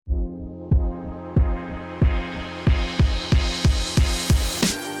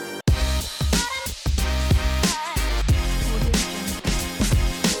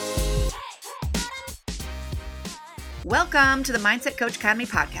Welcome to the Mindset Coach Academy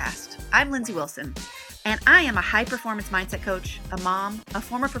podcast. I'm Lindsay Wilson, and I am a high-performance mindset coach, a mom, a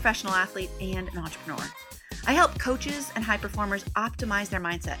former professional athlete, and an entrepreneur. I help coaches and high performers optimize their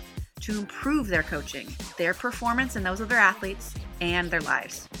mindset to improve their coaching, their performance, and those of their athletes, and their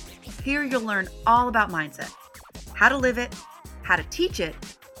lives. Here you'll learn all about mindset, how to live it, how to teach it,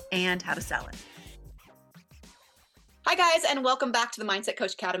 and how to sell it. Hi guys, and welcome back to the Mindset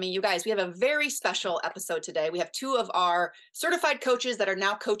Coach Academy. You guys, we have a very special episode today. We have two of our certified coaches that are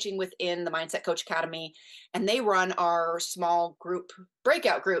now coaching within the Mindset Coach Academy, and they run our small group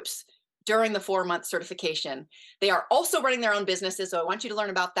breakout groups during the 4-month certification. They are also running their own businesses, so I want you to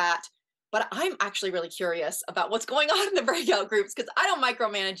learn about that. But I'm actually really curious about what's going on in the breakout groups because I don't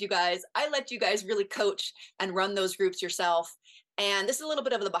micromanage you guys. I let you guys really coach and run those groups yourself. And this is a little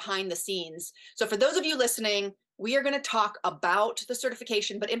bit of the behind the scenes. So for those of you listening, we are going to talk about the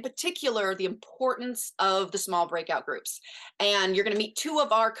certification, but in particular, the importance of the small breakout groups. And you're going to meet two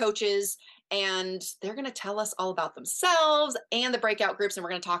of our coaches, and they're going to tell us all about themselves and the breakout groups. And we're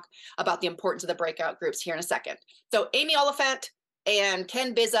going to talk about the importance of the breakout groups here in a second. So Amy Oliphant and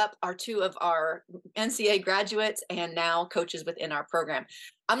Ken Bizup are two of our NCA graduates and now coaches within our program.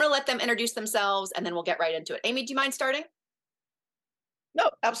 I'm going to let them introduce themselves, and then we'll get right into it. Amy, do you mind starting? No,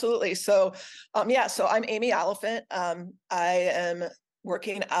 absolutely. So I'm Amy Oliphant. I am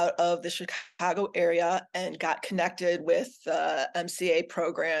working out of the Chicago area and got connected with the MCA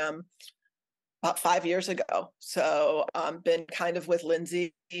program about 5 years ago. So been kind of with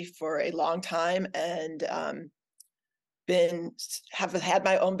Lindsay for a long time and have had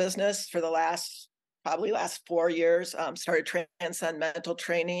my own business for the last 4 years. Started Transcend Mental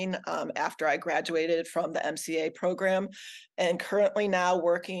Training after I graduated from the MCA program, and currently now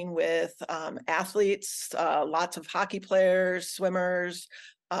working with athletes, lots of hockey players, swimmers,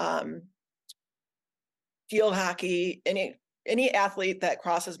 field hockey, any athlete that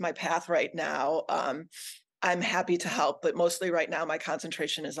crosses my path right now. I'm happy to help, but mostly right now my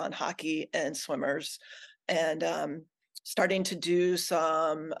concentration is on hockey and swimmers, and starting to do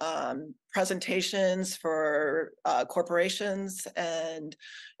some presentations for corporations and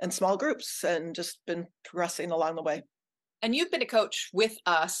small groups, and just been progressing along the way. And you've been a coach with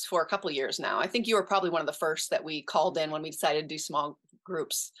us for a couple of years now. I think you were probably one of the first that we called in when we decided to do small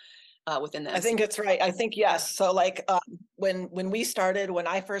groups within this. I think it's right. I think, yes. So when we started, when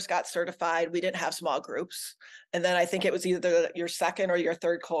I first got certified, we didn't have small groups. And then I think it was either your second or your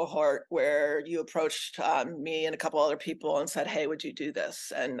third cohort where you approached me and a couple other people and said, hey, would you do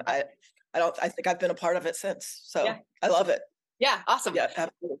this? And I think I've been a part of it since. So yeah. I love it. Yeah. Awesome. Yeah,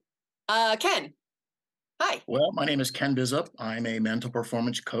 absolutely. Ken. Hi. Well, my name is Ken Bizup. I'm a mental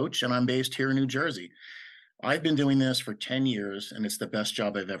performance coach, and I'm based here in New Jersey. I've been doing this for 10 years, and it's the best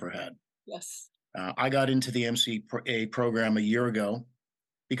job I've ever had. Yes. I got into the MCA program a year ago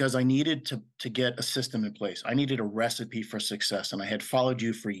because I needed to get a system in place. I needed a recipe for success, and I had followed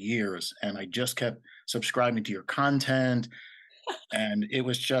you for years, and I just kept subscribing to your content, and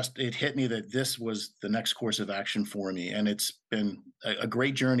it hit me that this was the next course of action for me, and it's been a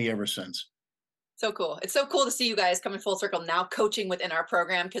great journey ever since. So cool. It's so cool to see you guys coming full circle now coaching within our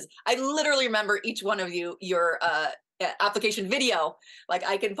program, because I literally remember each one of you, your application video. Like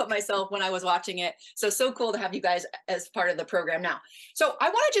I can put myself when I was watching it. So cool to have you guys as part of the program now. So I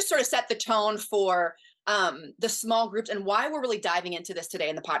want to just sort of set the tone for the small groups and why we're really diving into this today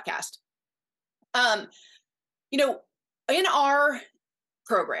in the podcast. In our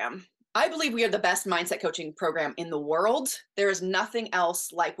program, I believe we are the best mindset coaching program in the world. There is nothing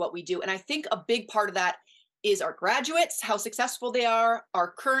else like what we do. And I think a big part of that is our graduates, how successful they are,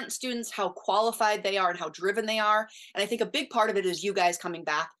 our current students, how qualified they are and how driven they are. And I think a big part of it is you guys coming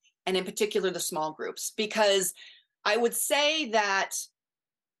back, and in particular, the small groups, because I would say that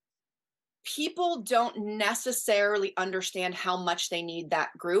people don't necessarily understand how much they need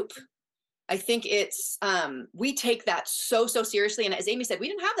that group. I think it's, we take that so seriously. And as Amy said, we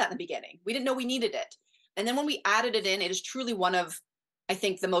didn't have that in the beginning. We didn't know we needed it. And then when we added it in, it is truly one of, I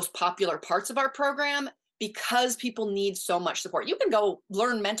think, the most popular parts of our program because people need so much support. You can go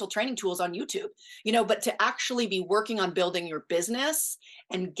learn mental training tools on YouTube, but to actually be working on building your business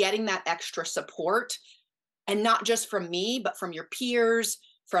and getting that extra support, and not just from me, but from your peers,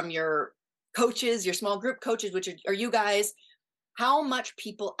 from your coaches, your small group coaches, which are you guys, how much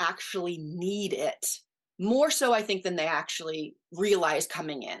people actually need it, more so I think than they actually realize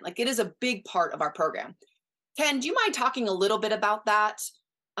coming in. Like it is a big part of our program. Ken, do you mind talking a little bit about that?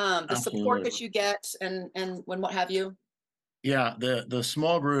 The Absolutely. Support that you get and what have you? Yeah, the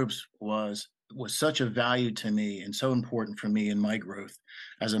small groups was such a value to me and so important for me in my growth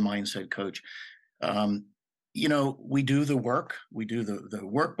as a mindset coach. We do the work, we do the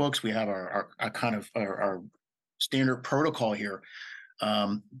workbooks, we have our kind of our standard protocol here.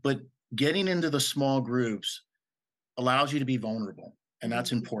 But getting into the small groups allows you to be vulnerable. And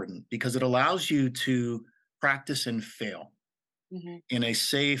that's important because it allows you to practice and fail in a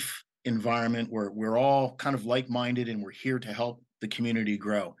safe environment where we're all kind of like-minded and we're here to help the community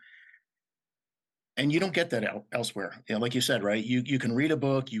grow. And you don't get that elsewhere. Like you said, right? You can read a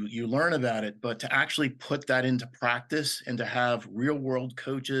book, you learn about it, but to actually put that into practice and to have real world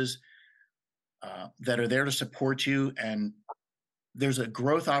coaches that are there to support you, and there's a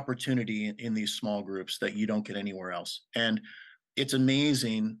growth opportunity in these small groups that you don't get anywhere else. And it's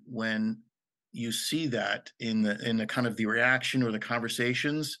amazing when you see that in the kind of the reaction or the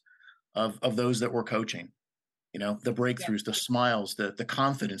conversations of those that we're coaching. The breakthroughs, the smiles, the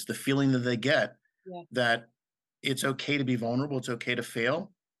confidence, the feeling that they get. That it's okay to be vulnerable, it's okay to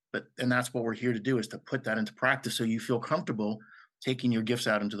fail, and that's what we're here to do, is to put that into practice so you feel comfortable taking your gifts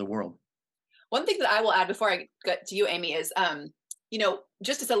out into the world. One thing that I will add before I get to you, Amy, is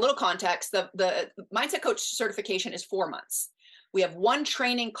just as a little context, the Mindset Coach certification is 4 months. We have one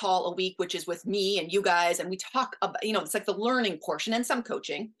training call a week, which is with me and you guys, and we talk about, it's like the learning portion and some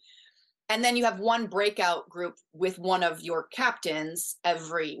coaching. And then you have one breakout group with one of your captains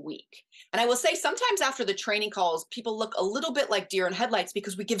every week. And I will say sometimes after the training calls, people look a little bit like deer in headlights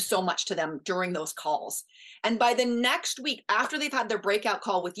because we give so much to them during those calls. And by the next week, after they've had their breakout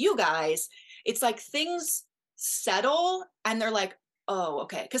call with you guys, it's like things settle and they're like, oh,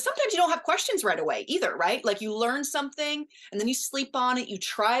 okay. Because sometimes you don't have questions right away either, right? Like you learn something and then you sleep on it, you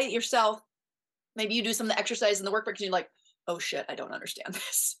try it yourself. Maybe you do some of the exercise in the workbook and you're like, oh shit, I don't understand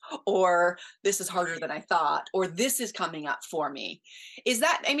this, or this is harder than I thought, or this is coming up for me. Is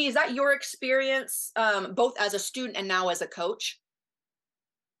that your experience, both as a student and now as a coach?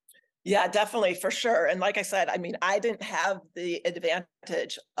 Yeah, definitely, for sure. And like I said, I didn't have the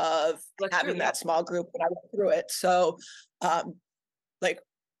advantage of having that small group when I went through it. So like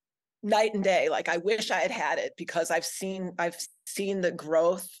night and day, like I wish I had it, because I've seen the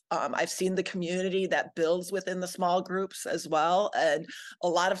growth. I've seen the community that builds within the small groups as well. And a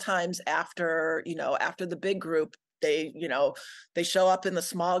lot of times after the big group, they show up in the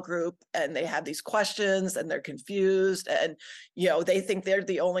small group and they have these questions and they're confused and, they think they're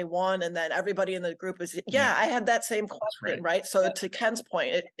the only one. And then everybody in the group is, I had that same question, right? So to Ken's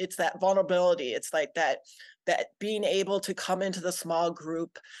point, it's that vulnerability. It's like that being able to come into the small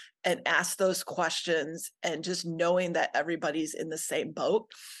group and ask those questions, and just knowing that everybody's in the same boat.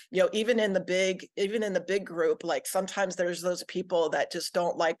 Even in the big group, like sometimes there's those people that just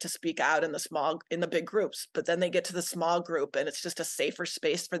don't like to speak out in the big groups, but then they get to the small group and it's just a safer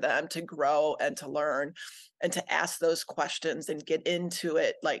space for them to grow and to learn and to ask those questions and get into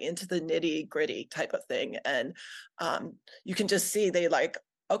it, like into the nitty gritty type of thing. And you can just see they like,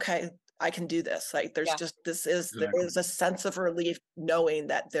 okay, I can do this. Like there is a sense of relief knowing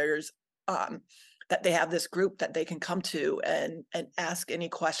that there's that they have this group that they can come to and ask any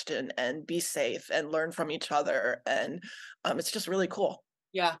question and be safe and learn from each other. And it's just really cool.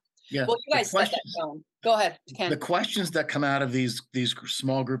 Yeah. Well, you guys set that tone. Go ahead, Ken. The questions that come out of these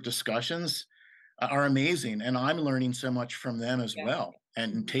small group discussions are amazing, and I'm learning so much from them as well.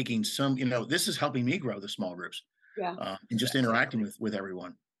 And taking some, this is helping me grow the small groups. And just interacting with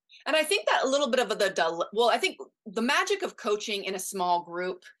everyone. And I think that a little bit of I think the magic of coaching in a small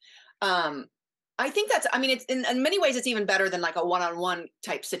group, I think it's in many ways, it's even better than like a one-on-one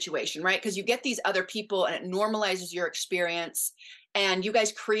type situation, right? Because you get these other people and it normalizes your experience and you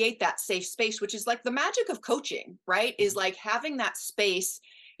guys create that safe space, which is like the magic of coaching, right? Is like having that space.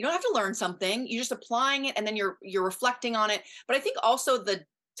 You don't have to learn something, you're just applying it and then you're reflecting on it. But I think also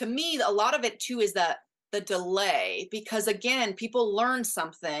to me, a lot of it too is that the delay, because again, people learn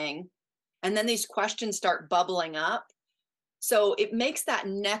something and then these questions start bubbling up. So it makes that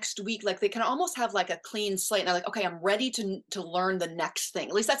next week, like they can almost have like a clean slate. And they're like, okay, I'm ready to learn the next thing.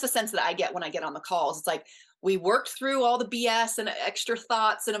 At least that's the sense that I get when I get on the calls. It's like, we worked through all the BS and extra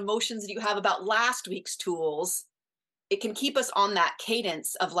thoughts and emotions that you have about last week's tools. It can keep us on that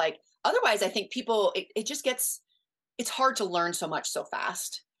cadence of like, otherwise I think people, it's hard to learn so much so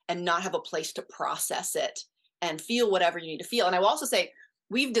fast and not have a place to process it and feel whatever you need to feel. And I will also say,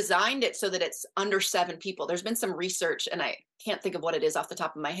 we've designed it so that it's under 7 people. There's been some research, and I can't think of what it is off the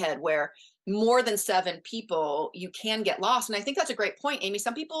top of my head, where more than 7 people, you can get lost. And I think that's a great point, Amy.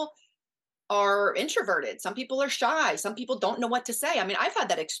 Some people are introverted. Some people are shy. Some people don't know what to say. I mean, I've had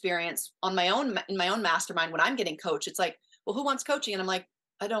that experience in my own mastermind when I'm getting coached. It's like, well, who wants coaching? And I'm like,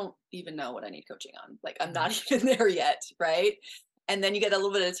 I don't even know what I need coaching on. Like, I'm not even there yet, right? And then you get a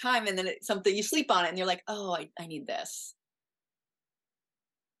little bit of time, and then it's something you sleep on it and you're like, oh, I need this.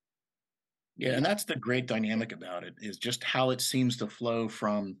 Yeah, and that's the great dynamic about it, is just how it seems to flow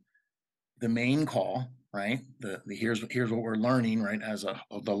from the main call, right? The here's what we're learning, right, as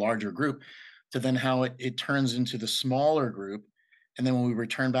the larger group, to then how it turns into the smaller group. And then when we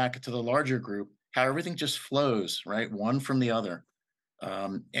return back to the larger group, how everything just flows, right? One from the other.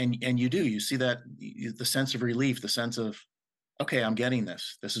 And you see that the sense of relief, the sense of, okay, I'm getting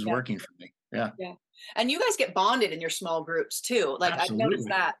this. This is Yeah. working for me. Yeah, Yeah. And you guys get bonded in your small groups too. Like I've noticed absolutely.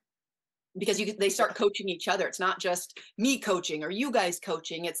 that, because they start coaching each other. It's not just me coaching or you guys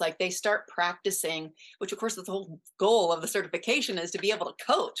coaching. It's like they start practicing, which of course the whole goal of the certification is to be able to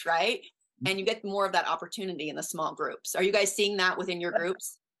coach, right? And you get more of that opportunity in the small groups. Are you guys seeing that within your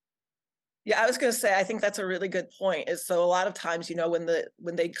groups? Yeah, I was going to say, I think that's a really good point. Is so a lot of times,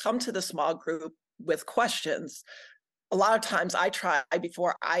 when they come to the small group with questions, a lot of times I try,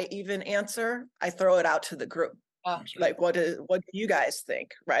 before I even answer, I throw it out to the group. That's right. Like, what do you guys think,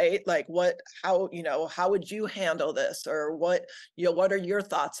 right? Like, how would you handle this? Or what are your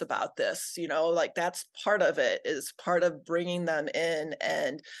thoughts about this? Like, that's part of it, is part of bringing them in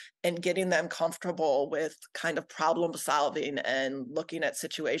and getting them comfortable with kind of problem solving and looking at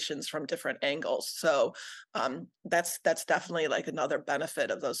situations from different angles. So that's definitely like another benefit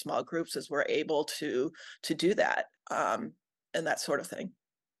of those small groups, is we're able to do that, and that sort of thing.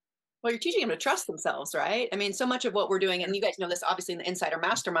 Well, you're teaching them to trust themselves, right? I mean, so much of what we're doing, and you guys know this obviously in the Insider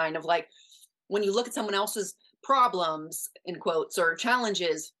Mastermind, of like, when you look at someone else's problems, in quotes, or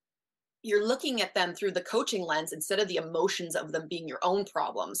challenges, you're looking at them through the coaching lens instead of the emotions of them being your own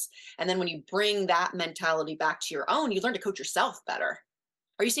problems. And then when you bring that mentality back to your own, you learn to coach yourself better.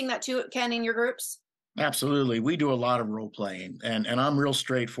 Are you seeing that too, Ken, in your groups? Absolutely. We do a lot of role playing, and I'm real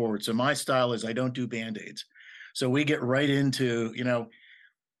straightforward. So my style is I don't do band-aids. So we get right into,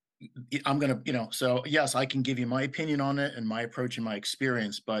 I'm going to, so yes, I can give you my opinion on it and my approach and my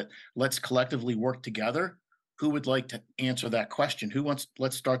experience, but let's collectively work together. Who would like to answer that question?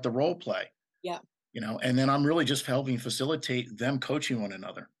 Let's start the role play. Yeah. And then I'm really just helping facilitate them coaching one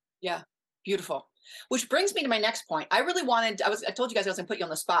another. Yeah. Beautiful. Which brings me to my next point. I told you guys I was going to put you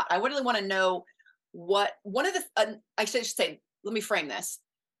on the spot. I really want to know what one of the, I should say, let me frame this.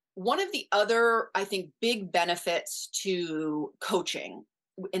 One of the other, I think, big benefits to coaching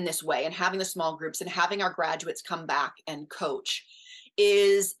in this way, and having the small groups and having our graduates come back and coach,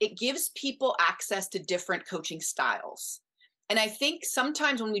 is it gives people access to different coaching styles. And I think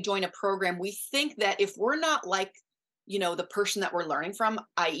sometimes when we join a program, we think that if we're not like, the person that we're learning from,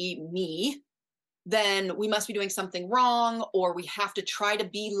 i.e. me, then we must be doing something wrong, or we have to try to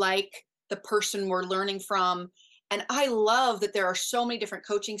be like the person we're learning from. And I love that there are so many different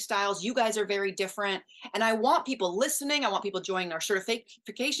coaching styles. You guys are very different. And I want people listening, I want people joining our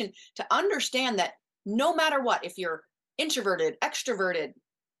certification to understand that no matter what, if you're introverted, extroverted,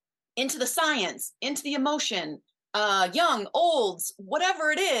 into the science, into the emotion, young, old,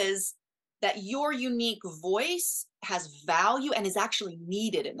 whatever it is, that your unique voice has value and is actually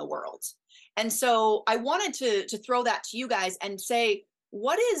needed in the world. And so I wanted to throw that to you guys and say,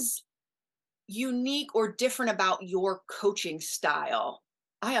 what is unique or different about your coaching style?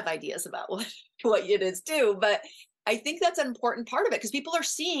 I have ideas about what it is too, but I think that's an important part of it, because people are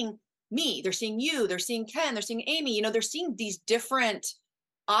seeing me, they're seeing you, they're seeing Ken, they're seeing Amy, they're seeing these different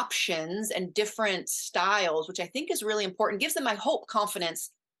options and different styles, which I think is really important. Gives them, I hope,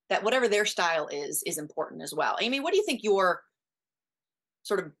 confidence that whatever their style is important as well. Amy, what do you think your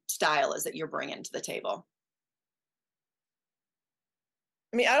sort of style is that you're bringing to the table?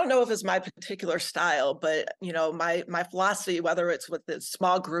 I mean, I don't know if it's my particular style, but my philosophy, whether it's with the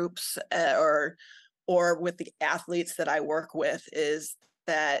small groups or with the athletes that I work with, is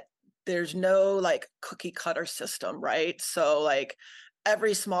that there's no like cookie cutter system, right? So like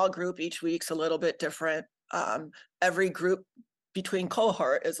every small group each week's a little bit different. Every group between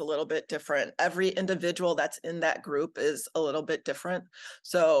cohort is a little bit different. Every individual that's in that group is a little bit different.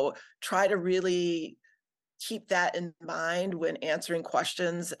 So try to really keep that in mind when answering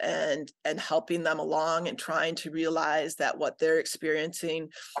questions and helping them along, and trying to realize that what they're experiencing,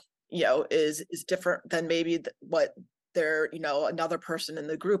 is different than maybe what they're, another person in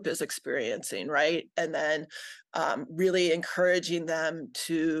the group is experiencing, right? And then really encouraging them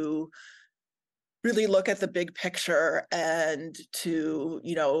to really look at the big picture, and to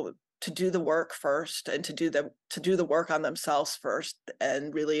do the work first, and to do the work on themselves first,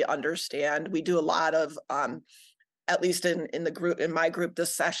 and really understand. We do a lot of at least in the group, in my group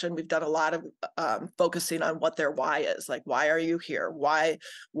this session, we've done a lot of focusing on what their why is. Like, why are you here?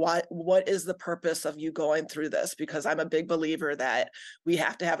 What is the purpose of you going through this? Because I'm a big believer that we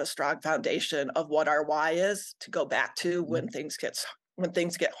have to have a strong foundation of what our why is to go back to when things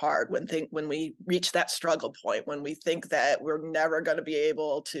get hard, when we reach that struggle point, when we think that we're never going to be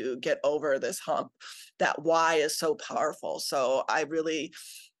able to get over this hump. That why is so powerful. So I really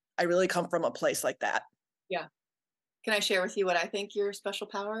come from a place like that. Yeah. Can I share with you what I think your special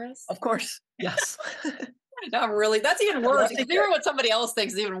power is? Of course. Yes. No, really, that's even worse. Because hearing what somebody else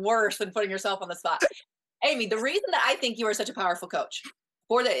thinks is even worse than putting yourself on the spot. Amy, the reason that I think you are such a powerful coach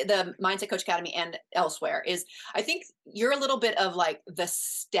for the Mindset Coach Academy and elsewhere is I think you're a little bit of like the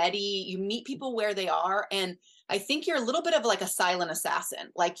steady, you meet people where they are. And I think you're a little bit of like a silent assassin.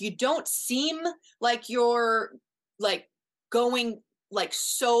 Like you don't seem like you're like going like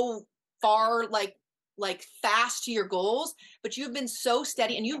so far, like fast to your goals, but you've been so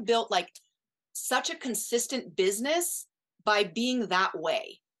steady and you've built like such a consistent business by being that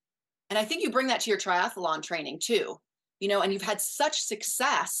way. And I think you bring that to your triathlon training too, you know, and you've had such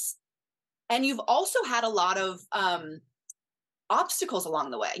success and you've also had a lot of obstacles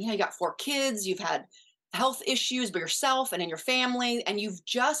along the way. You know, you got 4 kids, you've had health issues by yourself and in your family, and you've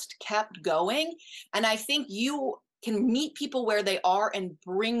just kept going. And I think you can meet people where they are and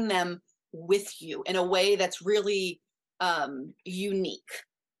bring them with you in a way that's really unique.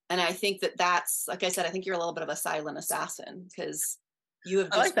 And I think that's, like I said, I think you're a little bit of a silent assassin because you have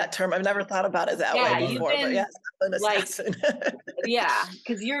just I like that term. I've never thought about it that way before, but yeah, silent assassin. Yeah,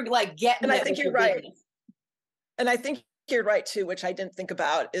 because you're like getting and I think you're right. business. And I think you're right too, which I didn't think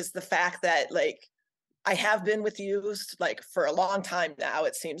about, is the fact that like I have been with you like for a long time now,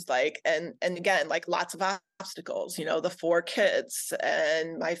 it seems like, and again, like lots of obstacles, you know, the 4 kids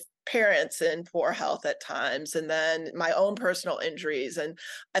and my parents in poor health at times, and then my own personal injuries, and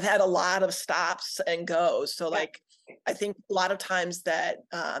I've had a lot of stops and goes. So like, I think a lot of times that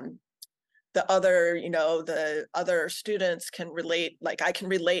the other students can relate, like I can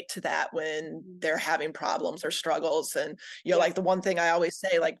relate to that when they're having problems or struggles. And, you know, like the one thing I always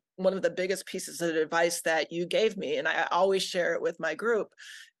say, like one of the biggest pieces of advice that you gave me, and I always share it with my group,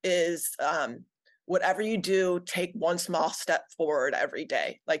 is whatever you do, take one small step forward every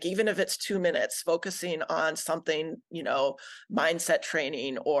day. Like, even if it's 2 minutes, focusing on something, you know, mindset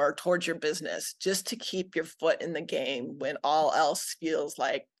training or towards your business, just to keep your foot in the game when all else feels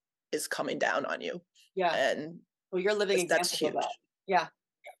like is coming down on you. Yeah. And well, you're living that's example huge. of that. Yeah.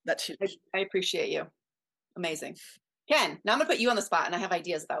 That's huge. I appreciate you. Amazing. Ken, now I'm gonna put you on the spot, and I have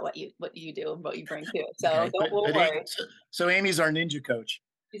ideas about what you do and what you bring too. So Okay, don't worry. So Amy's our ninja coach.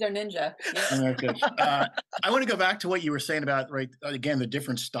 She's our ninja. I want to go back to what you were saying about, right, again, the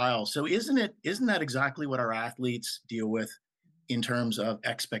different styles. So isn't that exactly what our athletes deal with in terms of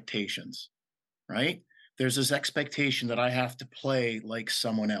expectations, right? There's this expectation that I have to play like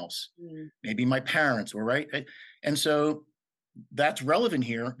someone else, maybe my parents, or right. And so that's relevant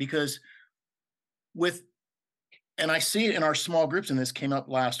here because and I see it in our small groups, and this came up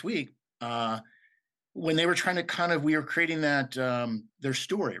last week, when they were trying to we were creating that, their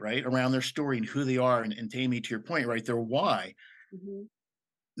story, right? Around their story and who they are. And Amy, to your point, right? Their why. Mm-hmm.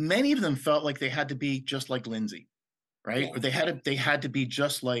 Many of them felt like they had to be just like Lindsay, right? Yeah. Or they had to be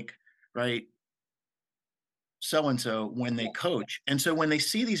just like, right, so-and-so when they coach. And so when they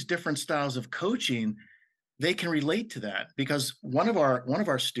see these different styles of coaching, they can relate to that. Because one of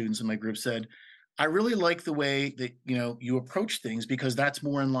our students in my group said, I really like the way that, you know, you approach things, because that's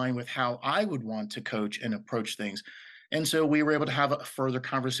more in line with how I would want to coach and approach things. And so we were able to have a further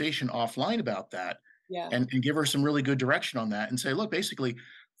conversation offline about that, and give her some really good direction on that, and say, look, basically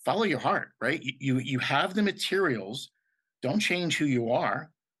follow your heart, right? You have the materials, don't change who you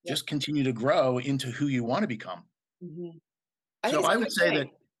are, just continue to grow into who you want to become. Mm-hmm. So I would say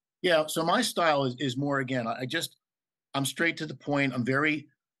that, so my style is more, again, I'm straight to the point. I'm very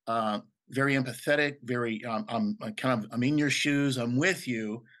empathetic, I'm in your shoes, I'm with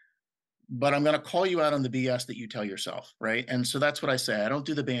you, but I'm going to call you out on the BS that you tell yourself, right? And so that's what I say. I don't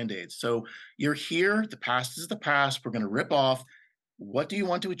do the Band-Aids. So you're here, the past is the past, we're going to rip off. What do you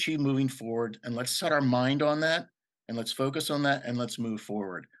want to achieve moving forward? And let's set our mind on that, and let's focus on that, and let's move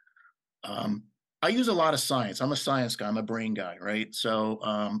forward. I use a lot of science. I'm a science guy, I'm a brain guy, right? So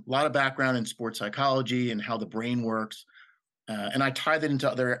a lot of background in sports psychology and how the brain works. And I tie that into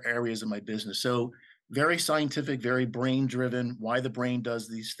other areas of my business. So very scientific, very brain driven, why the brain does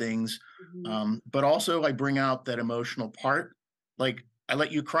these things. Mm-hmm. But also I bring out that emotional part. Like, I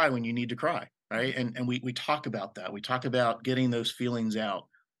let you cry when you need to cry, right? And we talk about that. We talk about getting those feelings out.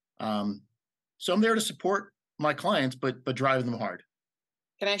 So I'm there to support my clients, but drive them hard.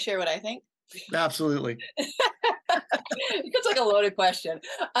 Can I share what I think? Absolutely. It's like a loaded question.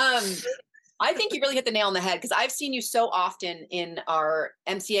 I think you really hit the nail on the head, because I've seen you so often in our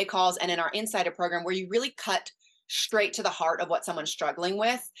MCA calls and in our insider program where you really cut straight to the heart of what someone's struggling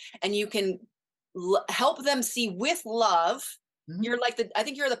with, and you can help them see with love. Mhm. You're like I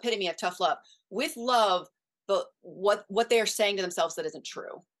think you're the epitome of tough love. With love, what they are saying to themselves that isn't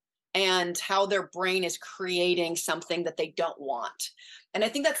true, and how their brain is creating something that they don't want. And I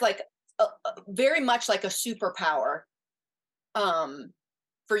think that's like very much like a superpower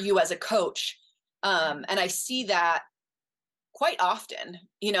for you as a coach. And I see that quite often,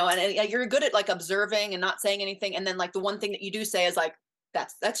 and you're good at like observing and not saying anything. And then like the one thing that you do say is like,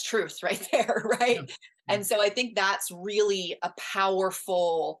 that's truth right there. Right. Yeah. And so I think that's really a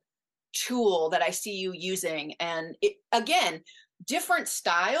powerful tool that I see you using. And again, different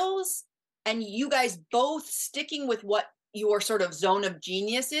styles, and you guys both sticking with what your sort of zone of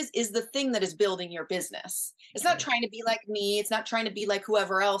genius is the thing that is building your business. It's not trying to be like me. It's not trying to be like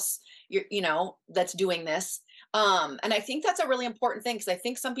whoever else that's doing this. And I think that's a really important thing, because I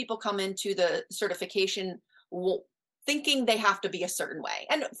think some people come into the certification thinking they have to be a certain way.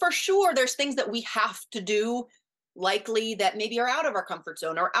 And for sure, there's things that we have to do likely that maybe are out of our comfort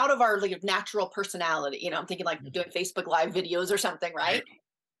zone or out of our like natural personality. I'm thinking like doing Facebook Live videos or something, right?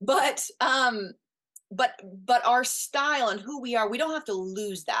 But our style and who we are, we don't have to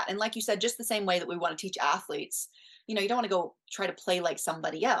lose that. And like you said, just the same way that we want to teach athletes, you don't want to go try to play like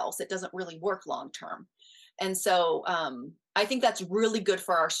somebody else. It doesn't really work long term. And so I think that's really good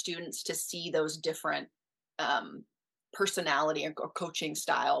for our students to see those different personality or coaching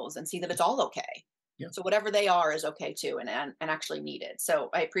styles and see that it's all okay. Yeah. So whatever they are is okay too, and actually needed. So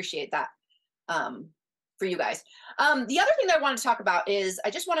I appreciate that for you guys. The other thing that I wanted to talk about is, I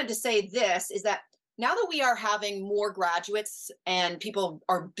just wanted to say this, is that now that we are having more graduates and people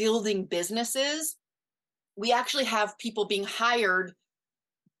are building businesses, we actually have people being hired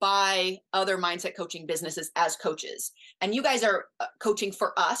by other mindset coaching businesses as coaches. And you guys are coaching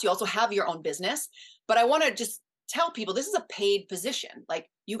for us. You also have your own business. But I want to just tell people this is a paid position. Like,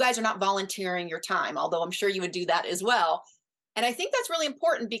 you guys are not volunteering your time, although I'm sure you would do that as well. And I think that's really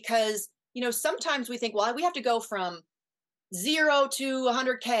important because, sometimes we think, well, we have to go from 0 to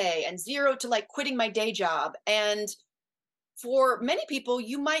 100K and 0 to like quitting my day job. And for many people,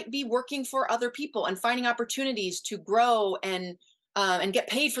 you might be working for other people and finding opportunities to grow and get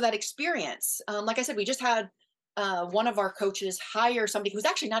paid for that experience. Like I said, we just had one of our coaches hire somebody who's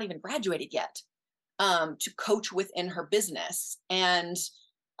actually not even graduated yet to coach within her business. And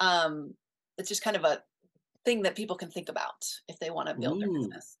it's just kind of a thing that people can think about if they want to build their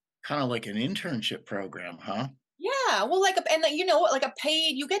business. Kind of like an internship program, huh? Yeah, well, like a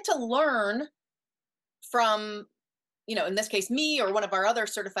paid, you get to learn from, in this case, me or one of our other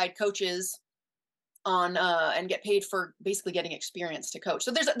certified coaches on and get paid for basically getting experience to coach. So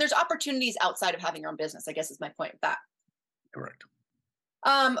there's opportunities outside of having your own business, I guess is my point with that. Correct.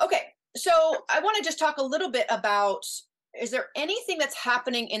 Okay, so I want to just talk a little bit about, is there anything that's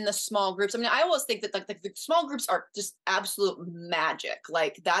happening in the small groups? I mean, I always think that like the small groups are just absolute magic.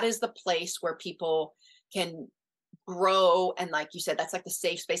 Like, that is the place where people can grow. And like you said, that's like the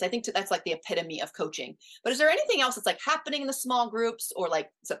safe space. I think that's like the epitome of coaching. But is there anything else that's like happening in the small groups, or like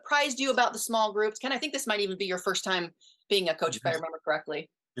surprised you about the small groups? Ken, I think this might even be your first time being a coach, if I remember correctly.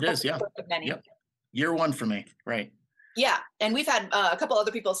 It is, yeah. Yep. Year one for me, right? Yeah, and we've had a couple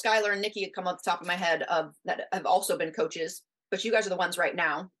other people, Skylar and Nikki, come off the top of my head that have also been coaches, but you guys are the ones right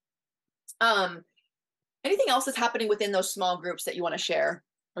now. Anything else that's happening within those small groups that you want to share,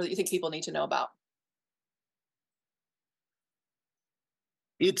 or that you think people need to know about?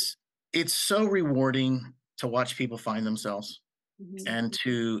 It's so rewarding to watch people find themselves, and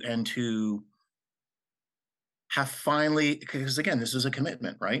to have finally, because again, this is a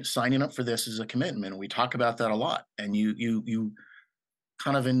commitment, right? Signing up for this is a commitment. We talk about that a lot. And you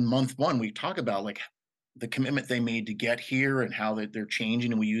kind of in month one, we talk about like the commitment they made to get here and how they're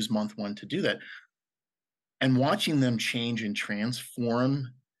changing. And we use month one to do that. And watching them change and transform,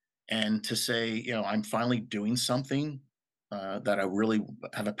 and to say, I'm finally doing something that I really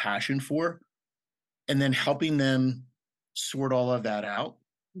have a passion for, and then helping them sort all of that out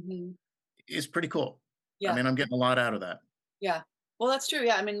is pretty cool. Yeah. I mean, I'm getting a lot out of that. Yeah. Well, that's true.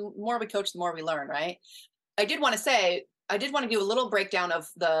 Yeah. I mean, the more we coach, the more we learn, right? I did want to do a little breakdown of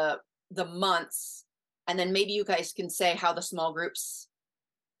the months, and then maybe you guys can say how the small groups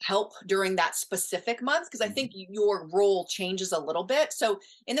help during that specific month, because I think your role changes a little bit. So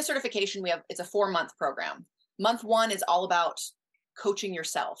in the certification, it's a 4-month program. Month one is all about coaching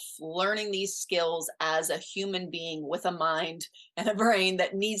yourself, learning these skills as a human being with a mind and a brain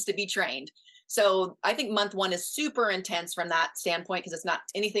that needs to be trained. So I think month 1 is super intense from that standpoint, because it's not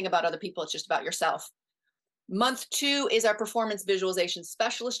anything about other people, it's just about yourself. Month 2 is our performance visualization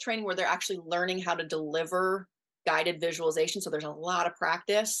specialist training, where they're actually learning how to deliver guided visualization. So there's a lot of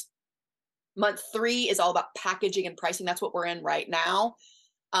practice. Month 3 is all about packaging and pricing. That's what we're in right now.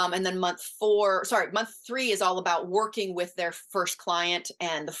 And then month 3 is all about working with their first client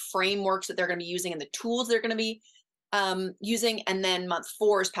and the frameworks that they're going to be using and the tools they're going to be using. And then month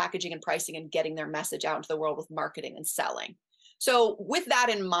 4 is packaging and pricing and getting their message out into the world with marketing and selling. So with that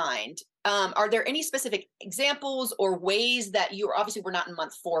in mind, are there any specific examples or ways that obviously we're not in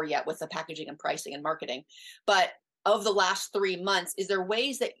month 4 yet with the packaging and pricing and marketing, but of the last 3 months, is there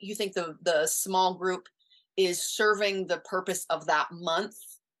ways that you think the small group is serving the purpose of that month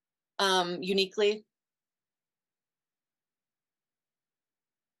uniquely?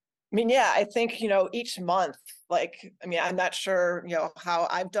 I mean, yeah, I think, each month, I'm not sure, how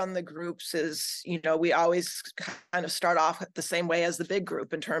I've done the groups is, we always kind of start off the same way as the big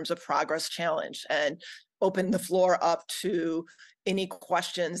group in terms of progress challenge, and open the floor up to any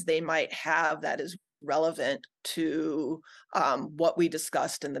questions they might have that is relevant to what we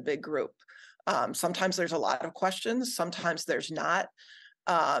discussed in the big group. Sometimes there's a lot of questions, sometimes there's not.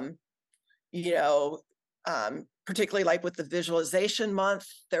 Particularly like with the visualization month,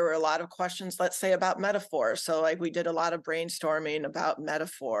 there were a lot of questions, let's say, about metaphors. So like we did a lot of brainstorming about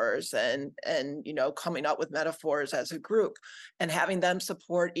metaphors and coming up with metaphors as a group and having them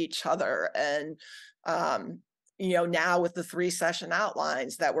support each other. And now with the 3 session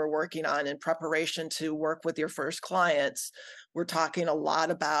outlines that we're working on in preparation to work with your first clients, we're talking a lot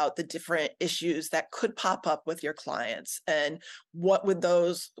about the different issues that could pop up with your clients and what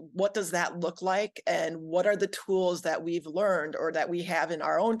does that look like, and what are the tools that we've learned or that we have in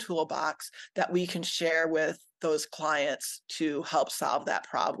our own toolbox that we can share with those clients to help solve that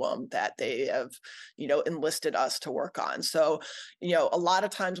problem that they have, enlisted us to work on. So, a lot of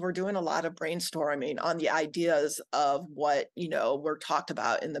times we're doing a lot of brainstorming on the ideas of what, we're talked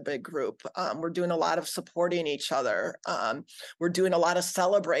about in the big group. We're doing a lot of supporting each other. We're doing a lot of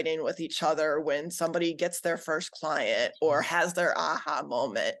celebrating with each other when somebody gets their first client or has their aha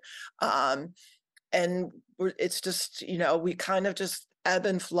moment. And it's just, we kind of just ebb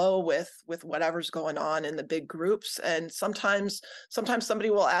and flow with whatever's going on in the big groups. And sometimes somebody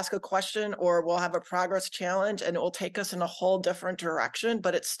will ask a question or we'll have a progress challenge and it will take us in a whole different direction,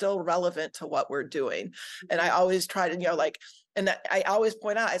 but it's still relevant to what we're doing. And I always try to, I always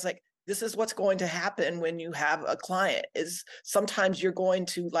point out, it's like, this is what's going to happen when you have a client, is sometimes you're going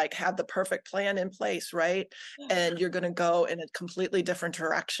to have the perfect plan in place, right? And you're going to go in a completely different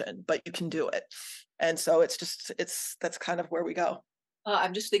direction, but you can do it. And so that's kind of where we go.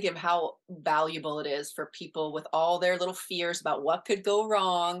 I'm just thinking of how valuable it is for people with all their little fears about what could go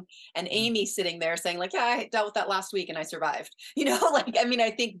wrong. And Amy sitting there saying like, yeah, I dealt with that last week and I survived,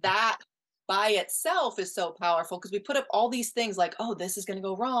 I think that by itself is so powerful, because we put up all these things like, oh, this is going to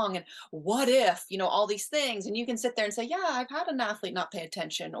go wrong. And what if, all these things, and you can sit there and say, yeah, I've had an athlete not pay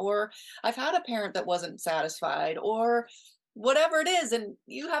attention, or I've had a parent that wasn't satisfied, or whatever it is, and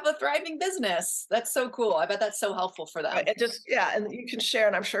you have a thriving business. That's so cool. I bet that's so helpful for them. And you can share,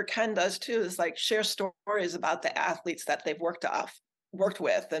 and I'm sure Ken does too, is share stories about the athletes that they've worked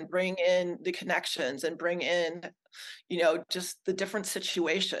with, and bring in the connections and bring in, just the different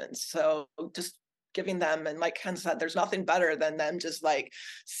situations. So just giving them, and like Ken said, there's nothing better than them just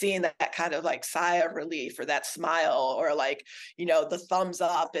seeing that kind of sigh of relief, or that smile, or the thumbs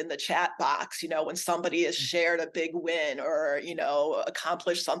up in the chat box, when somebody has shared a big win, or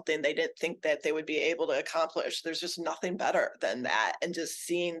accomplished something they didn't think that they would be able to accomplish. There's just nothing better than that. And just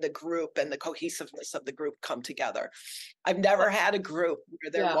seeing the group and the cohesiveness of the group come together. I've never had a group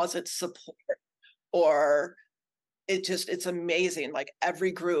where there wasn't support, or it's amazing.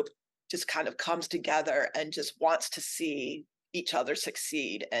 Every group just kind of comes together and just wants to see each other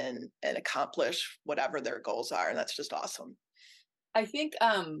succeed and accomplish whatever their goals are. And that's just awesome. I think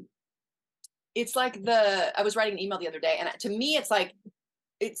it's like I was writing an email the other day, and to me, it's like,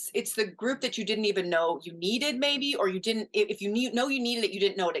 it's the group that you didn't even know you needed, maybe, or you didn't, if you you needed it, you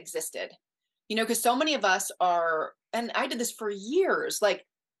didn't know it existed, because so many of us are, and I did this for years,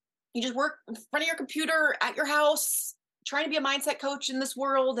 you just work in front of your computer at your house, trying to be a mindset coach in this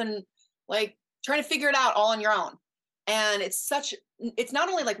world, and trying to figure it out all on your own. And it's not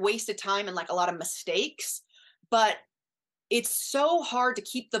only wasted time and a lot of mistakes, but it's so hard to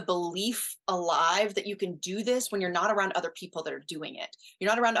keep the belief alive that you can do this when you're not around other people that are doing it. You're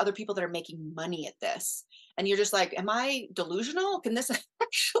not around other people that are making money at this. And you're just like, am I delusional? Can this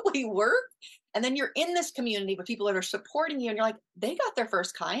actually work? And then you're in this community with people that are supporting you and you're like, they got their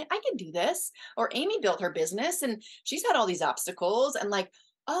first client. I can do this. Or Amy built her business and she's had all these obstacles and like,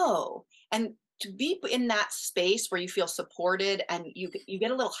 oh, and to be in that space where you feel supported and you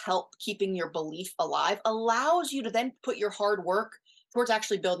get a little help keeping your belief alive allows you to then put your hard work towards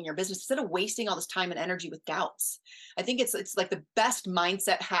actually building your business instead of wasting all this time and energy with doubts. I think it's like the best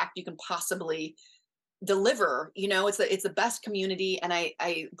mindset hack you can possibly deliver. It's the best community, and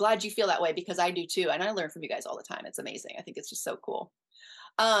I glad you feel that way because I do too, and I learn from you guys all the time. It's amazing. I think it's just so cool.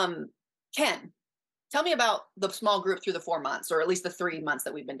 Ken, tell me about the small group through the 4 months, or at least the 3 months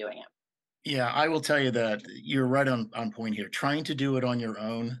that we've been doing it. Yeah, I will tell you that you're right on point here. Trying to do it on your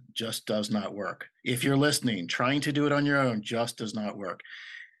own just does not work. If you're listening, trying to do it on your own just does not work.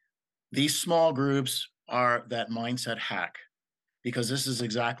 These small groups are that mindset hack, because this is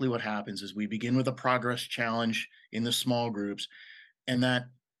exactly what happens is we begin with a progress challenge in the small groups, and that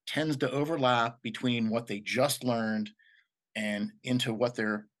tends to overlap between what they just learned and into what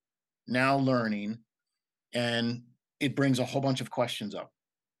they're now learning. And it brings a whole bunch of questions up.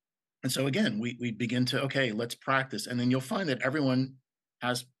 And so again, we begin to, okay, let's practice. And then you'll find that everyone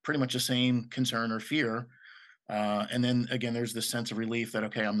has pretty much the same concern or fear. And then again, there's this sense of relief that,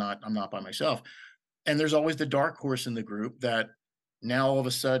 okay, I'm not by myself. And there's always the dark horse in the group that now all of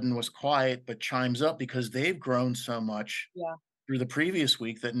a sudden was quiet, but chimes up because they've grown so much through the previous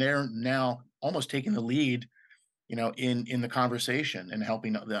week that they're now almost taking the lead, in the conversation and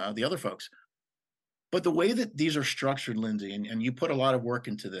helping the other folks. But the way that these are structured, Lindsay, and you put a lot of work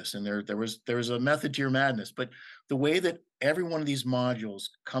into this, and there was a method to your madness, but the way that every one of these modules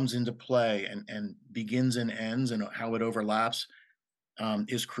comes into play and begins and ends and how it overlaps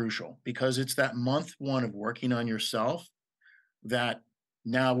is crucial, because it's that month 1 of working on yourself that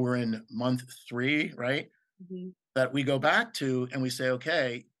now we're in month 3, right? Mm-hmm. That we go back to and we say,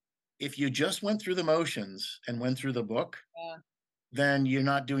 okay, if you just went through the motions and went through the book, then you're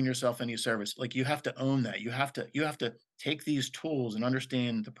not doing yourself any service. Like, you have to own that. You have to take these tools and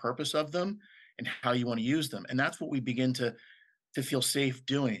understand the purpose of them and how you want to use them. And that's what we begin to feel safe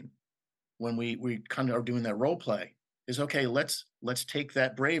doing when we kind of are doing that role play is, okay, let's take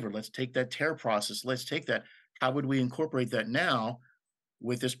that braver. Let's take that tear process. Let's take that. How would we incorporate that now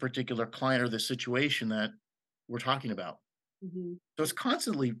with this particular client or the situation that we're talking about? Mm-hmm. So it's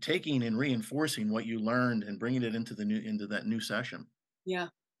constantly taking and reinforcing what you learned and bringing it into that new session. Yeah,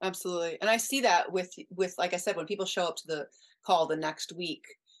 absolutely. And I see that with, like I said, when people show up to the call the next week,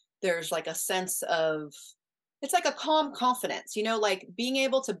 there's like a sense of, it's like a calm confidence, like being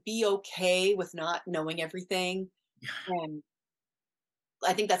able to be okay with not knowing everything. And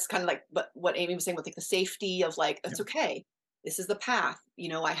I think that's kind of like what Amy was saying with like the safety of like, it's okay. This is the path.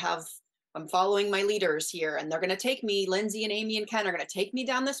 I'm following my leaders here and they're going to take me, Lindsay and Amy and Ken are going to take me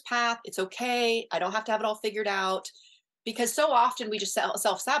down this path. It's okay. I don't have to have it all figured out, because so often we just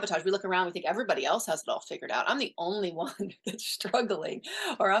self-sabotage. We look around, we think everybody else has it all figured out. I'm the only one that's struggling,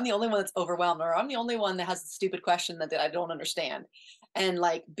 or I'm the only one that's overwhelmed, or I'm the only one that has a stupid question that I don't understand. And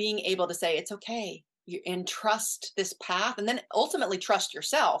like being able to say, it's okay, and trust this path, and then ultimately trust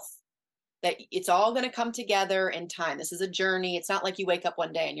yourself that it's all going to come together in time. This is a journey. It's not like you wake up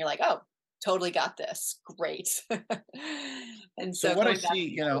one day and you're like, oh, totally got this. Great. And so what I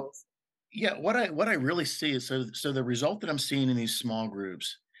see, what I really see is, so the result that I'm seeing in these small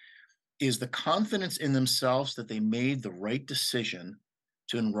groups is the confidence in themselves that they made the right decision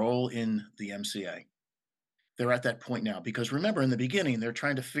to enroll in the MCA. They're at that point now, because remember, in the beginning, they're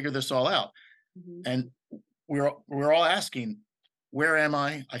trying to figure this all out. Mm-hmm. And we're all asking, where am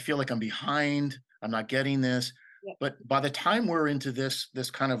I? I feel like I'm behind. I'm not getting this. Yeah. But by the time we're into this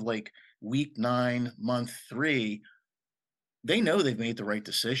kind of like week 9, month 3, they know they've made the right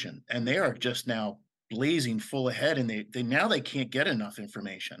decision, and they are just now blazing full ahead, and they can't get enough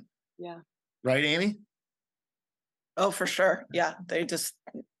information. Yeah. Right, Amy? Oh, for sure. Yeah. They're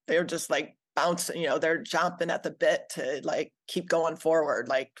just like bouncing, they're jumping at the bit to like keep going forward,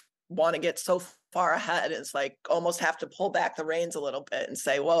 like want to get so far ahead. It's like almost have to pull back the reins a little bit and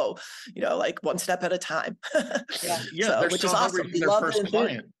say, whoa, like one step at a time. Yeah. Which is awesome. You love the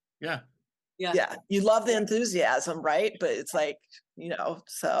client. Yeah. You love the enthusiasm, right? But it's like,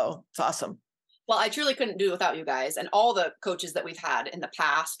 so it's awesome. Well, I truly couldn't do it without you guys and all the coaches that we've had in the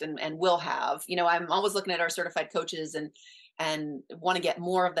past and will have. I'm always looking at our certified coaches and want to get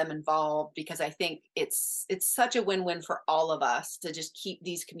more of them involved, because I think it's such a win-win for all of us to just keep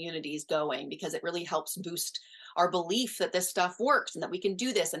these communities going, because it really helps boost our belief that this stuff works and that we can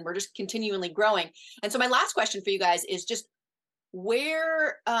do this, and we're just continually growing. And so my last question for you guys is just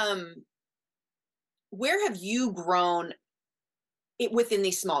where have you grown within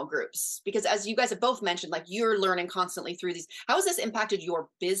these small groups? Because as you guys have both mentioned, like, you're learning constantly through these. How has this impacted your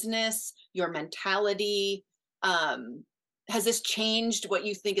business, your mentality? Has this changed what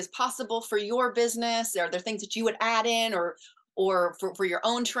you think is possible for your business? Are there things that you would add in, or for your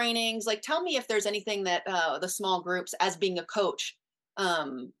own trainings? Like, tell me if there's anything that the small groups, as being a coach,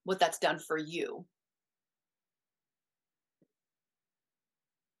 what that's done for you.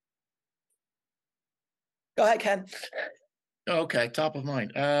 Go ahead, Ken. Okay, top of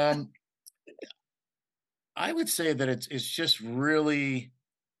mind. I would say that it's just really,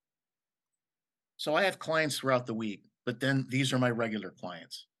 so I have clients throughout the week, but then these are my regular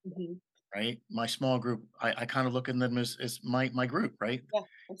clients, Mm-hmm. right? My small group, I kind of look at them as my group, right? Yeah,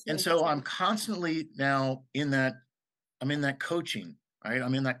 And absolutely. so I'm constantly now I'm in that coaching, right?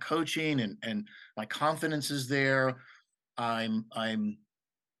 I'm in that coaching, and my confidence is there. I'm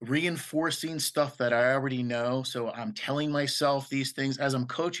reinforcing stuff that I already know. So I'm telling myself these things as I'm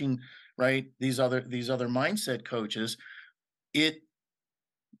coaching, right? These other mindset coaches, it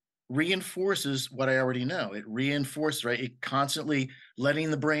reinforces what I already know. It reinforces, right? It constantly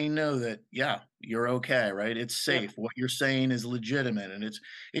letting the brain know that, yeah, you're okay, right? It's Yep. safe. What you're saying is legitimate. And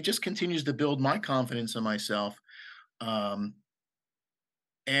it just continues to build my confidence in myself. And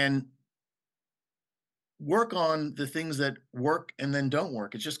work on the things that work and then don't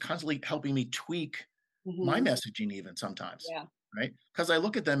work. It's just constantly helping me tweak my Mm-hmm. messaging even sometimes, Yeah, right? Because I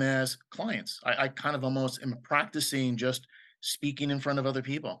look at them as clients. I kind of almost am practicing just speaking in front of other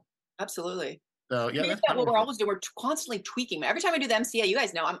people. absolutely. So I yeah, mean, that's isn't that what we're powerful. always doing? We're constantly tweaking. Every time I do the MCA, you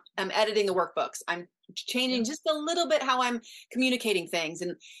guys know I'm editing the workbooks. I'm Yeah. changing just a little bit how I'm communicating things,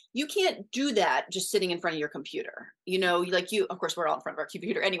 and you can't do that just sitting in front of your computer. Like, you, of course, we're all in front of our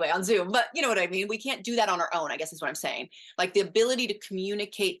computer anyway on Zoom, but you know what I mean. We can't do that on our own, I guess is what I'm saying. Like, the ability to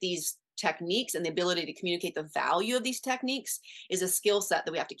communicate these techniques and the ability to communicate the value of these techniques is a skill set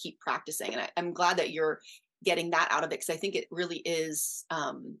that we have to keep practicing. And I'm glad that you're getting that out of it, because I think it really is.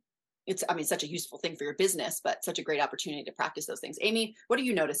 It's, I mean, such a useful thing for your business, but such a great opportunity to practice those things. Amy, what are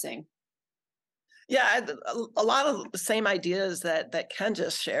you noticing? Yeah, a lot of the same ideas that Ken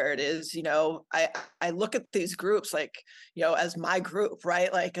just shared is, I look at these groups like, as my group,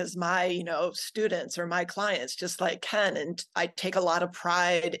 right? Like, as my, students or my clients, just like Ken. And I take a lot of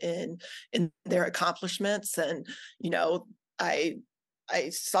pride in their accomplishments. And, I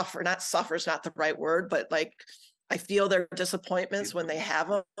suffer, not suffer is not the right word, but like, I feel their disappointments when they have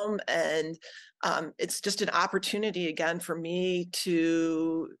them. And it's just an opportunity again for me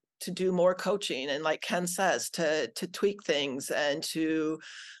to do more coaching, and like Ken says, to tweak things and to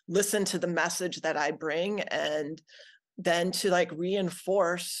listen to the message that I bring, and then to like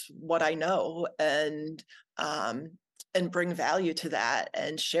reinforce what I know, and bring value to that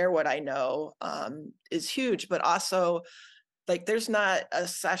and share what I know, is huge. But also, like, there's not a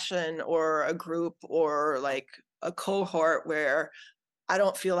session or a group or like a cohort where I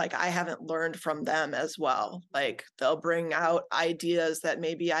don't feel like I haven't learned from them as well. Like, they'll bring out ideas that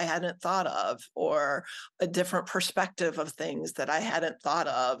maybe I hadn't thought of, or a different perspective of things that I hadn't thought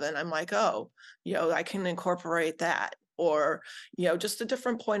of. And I'm like, oh, I can incorporate that. Or, just a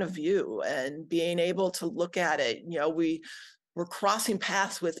different point of view, and being able to look at it. We're crossing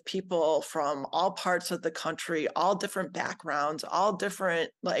paths with people from all parts of the country, all different backgrounds, all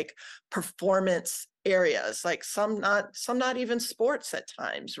different like performance areas, like some not even sports at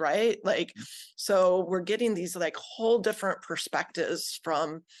times, right? Like, so we're getting these like whole different perspectives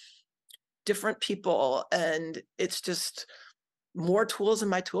from different people, and it's just more tools in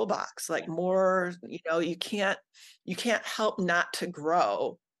my toolbox, like more, you can't help not to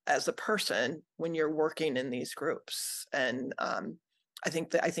grow as a person when you're working in these groups. And I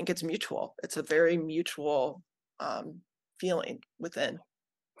think it's mutual. It's a very mutual feeling within.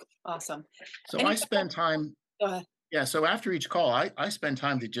 Awesome. So Any I spend time, Go ahead. yeah. So after each call, I spend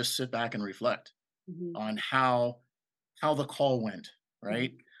time to just sit back and reflect Mhm. on how the call went,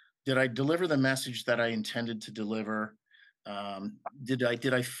 right? Did I deliver the message that I intended to deliver?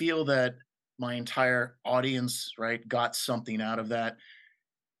 Did I feel that my entire audience, right, got something out of that?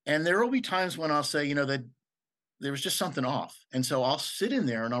 And there will be times when I'll say, that there was just something off. And so I'll sit in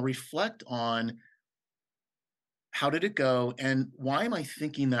there and I'll reflect on how did it go and why am I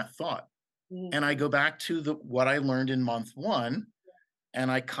thinking that thought? Mhm. And I go back to what I learned in month one,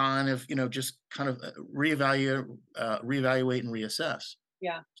 and I kind of, just kind of reevaluate and reassess.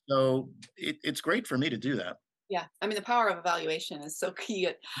 Yeah. So it's great for me to do that. Yeah. I mean, the power of evaluation is so key.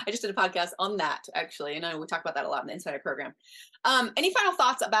 I just did a podcast on that actually. And I know we talk about that a lot in the Insider program. Any final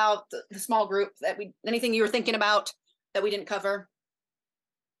thoughts about the small group anything you were thinking about that we didn't cover?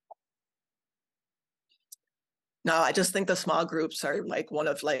 No, I just think the small groups are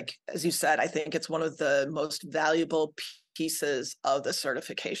as you said, I think it's one of the most valuable pieces of the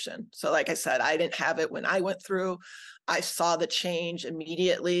certification. So like I said, I didn't have it when I went through. I saw the change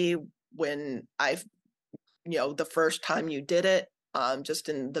immediately when the first time you did it, just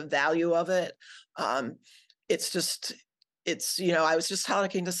in the value of it. I was just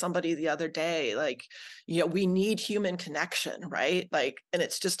talking to somebody the other day, we need human connection, right? And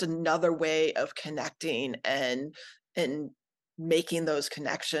it's just another way of connecting and making those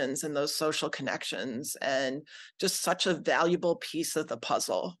connections and those social connections, and just such a valuable piece of the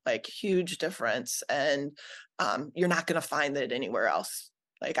puzzle, huge difference. And you're not going to find it anywhere else.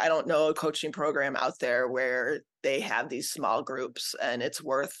 I don't know a coaching program out there where they have these small groups, and it's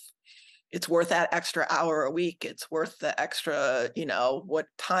worth that extra hour a week. It's worth the extra, what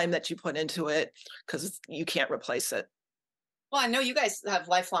time that you put into it, because you can't replace it. Well, I know you guys have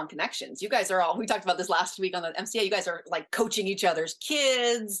lifelong connections. You guys are we talked about this last week on the MCA. You guys are coaching each other's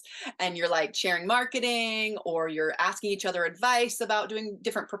kids, and you're sharing marketing, or you're asking each other advice about doing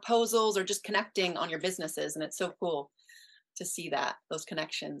different proposals, or just connecting on your businesses. And it's so cool to see those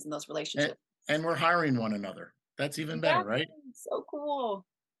connections and those relationships. And we're hiring one another. That's even better, right? So cool.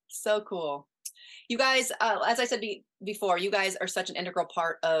 So cool. You guys, as I said before, you guys are such an integral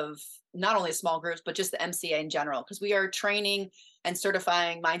part of not only small groups, but just the MCA in general, because we are training and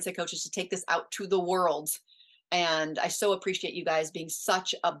certifying mindset coaches to take this out to the world. And I so appreciate you guys being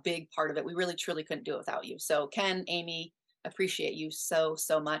such a big part of it. We really, truly couldn't do it without you. So Ken, Amy, appreciate you so,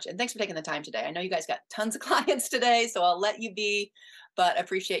 so much. And thanks for taking the time today. I know you guys got tons of clients today, so I'll let you be, but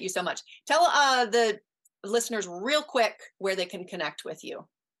appreciate you so much. Tell the listeners real quick where they can connect with you.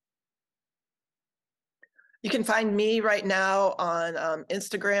 You can find me right now on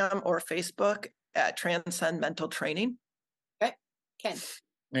Instagram or Facebook at Transcend Mental Training. Okay. Ken.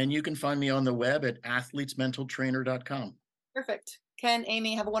 And you can find me on the web at athletesmentaltrainer.com. Perfect. Ken,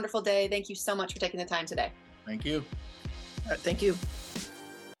 Amy, have a wonderful day. Thank you so much for taking the time today. Thank you. All right, thank you.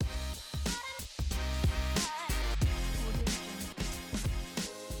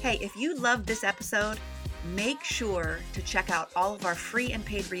 Hey, if you loved this episode, make sure to check out all of our free and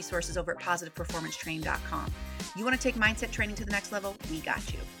paid resources over at positiveperformancetraining.com. You want to take mindset training to the next level? We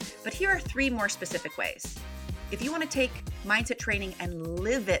got you. But here are 3 more specific ways. If you want to take mindset training and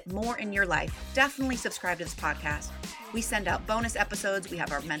live it more in your life, definitely subscribe to this podcast. We send out bonus episodes. We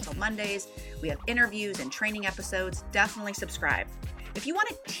have our Mental Mondays. We have interviews and training episodes. Definitely subscribe. If you want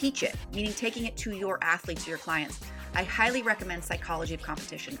to teach it, meaning taking it to your athletes or your clients, I highly recommend Psychology of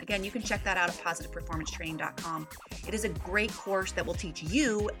Competition. Again, you can check that out at positiveperformancetraining.com. It is a great course that will teach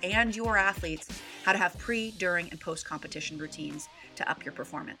you and your athletes how to have pre, during, and post-competition routines to up your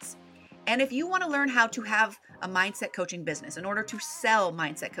performance. And if you want to learn how to have a mindset coaching business in order to sell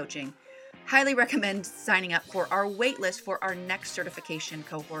mindset coaching, highly recommend signing up for our waitlist for our next certification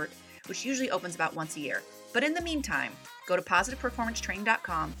cohort, which usually opens about once a year. But in the meantime, go to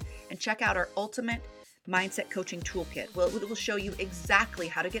positiveperformancetraining.com and check out our ultimate mindset coaching toolkit. Well, it will show you exactly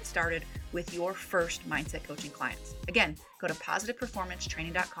how to get started with your first mindset coaching clients. Again, go to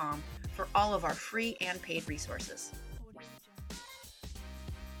positiveperformancetraining.com for all of our free and paid resources.